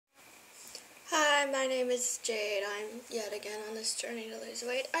Hi, my name is Jade. I'm yet again on this journey to lose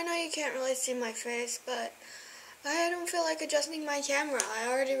weight. I know you can't really see my face, but I don't feel like adjusting my camera. I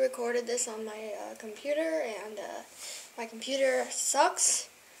already recorded this on my computer, and my computer sucks.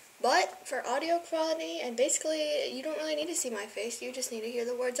 But for audio quality, and basically, you don't really need to see my face. You just need to hear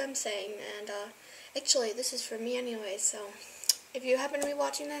the words I'm saying. And actually, this is for me anyway, so if you happen to be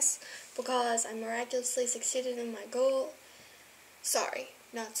watching this because I miraculously succeeded in my goal, sorry.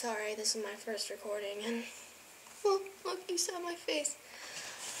 Not sorry, this is my first recording, and well, look, you saw my face.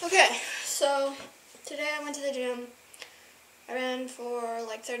 Okay, so today I went to the gym. I ran for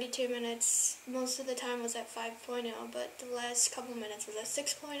like 32 minutes. Most of the time was at 5.0, but the last couple minutes was at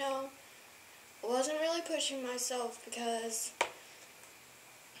 6.0. I wasn't really pushing myself because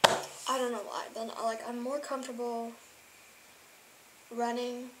I don't know why, but like I'm more comfortable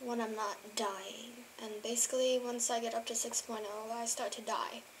running when I'm not dying. And basically, once I get up to 6.0, I start to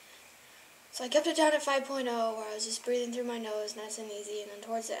die. So I kept it down at 5.0, where I was just breathing through my nose, nice and easy, and then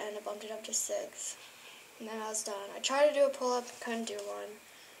towards the end, I bumped it up to 6. And then I was done. I tried to do a pull-up, couldn't do one.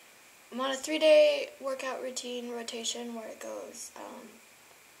 I'm on a 3-day workout routine rotation where it goes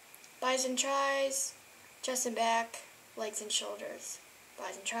bis and tris, chest and back, legs and shoulders.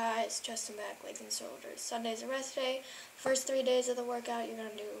 Bis and tris, chest and back, legs and shoulders. Sunday's a rest day. First 3 days of the workout, you're going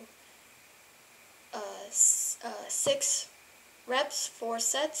to do 6 reps, 4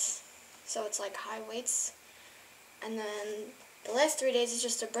 sets, so it's like high weights, and then the last 3 days is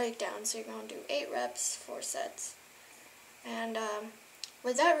just a breakdown, so you're going to do 8 reps, 4 sets, and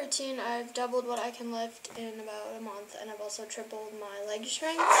with that routine, I've doubled what I can lift in about a month, and I've also tripled my leg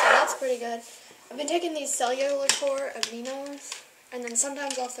strength, so that's pretty good. I've been taking these cellular core aminos, and then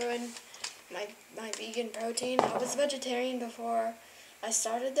sometimes I'll throw in my vegan protein. I was vegetarian before I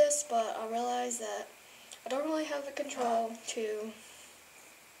started this, but I realized that I don't really have the control to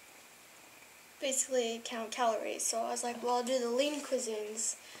basically count calories. So I was like, well, I'll do the lean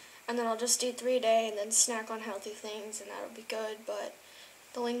cuisines, and then I'll just do 3 a day and then snack on healthy things, and that'll be good. But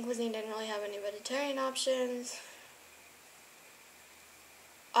the lean cuisine didn't really have any vegetarian options.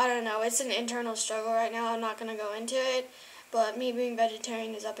 I don't know, it's an internal struggle right now. I'm not going to go into it, but me being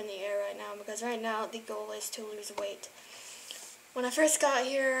vegetarian is up in the air right now, because right now the goal is to lose weight. When I first got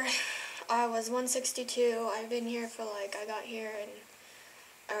here, I was 162. I've been here for I got here in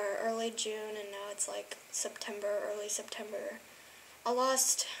early June, and now it's like early September. I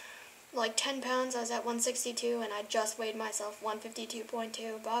lost like 10 pounds. I was at 162, and I just weighed myself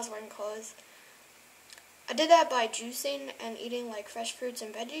 152.2, but I was wearing clothes. I did that by juicing and eating like fresh fruits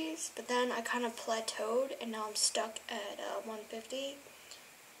and veggies, but then I kind of plateaued, and now I'm stuck at 150.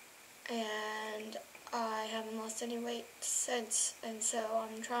 And I haven't lost any weight since, and so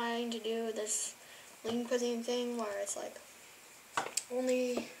I'm trying to do this lean cuisine thing where it's like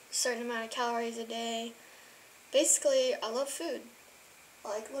only a certain amount of calories a day. Basically, I love food.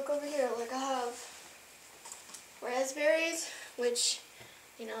 Like, look over here, like I have raspberries, which,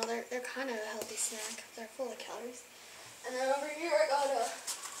 you know, they're kind of a healthy snack. They're full of calories. And then over here I got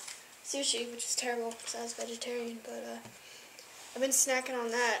sushi, which is terrible because I was vegetarian, but I've been snacking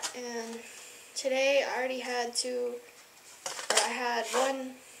on that, and today I already had I had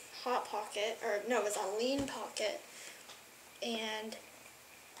one Hot Pocket, or no, it was a Lean Pocket, and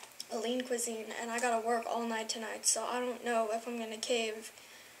a lean cuisine, and I gotta work all night tonight, so I don't know if I'm gonna cave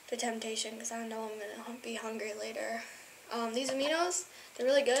to temptation, because I know I'm gonna be hungry later. These aminos, they're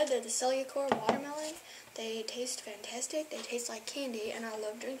really good. They're the cellular core watermelon. They taste fantastic. They taste like candy, and I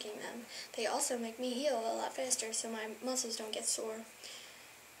love drinking them. They also make me heal a lot faster, so my muscles don't get sore.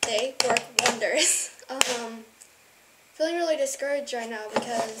 They work wonders. Feeling really discouraged right now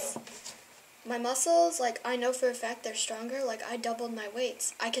because my muscles, like, I know for a fact they're stronger. Like, I doubled my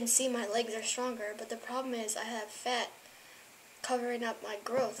weights. I can see my legs are stronger, but the problem is I have fat covering up my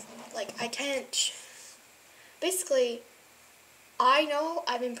growth. Like, I can't. Basically, I know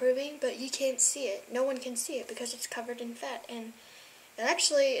I'm improving, but you can't see it. No one can see it because it's covered in fat, and it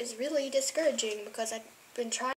actually is really discouraging because I've been trying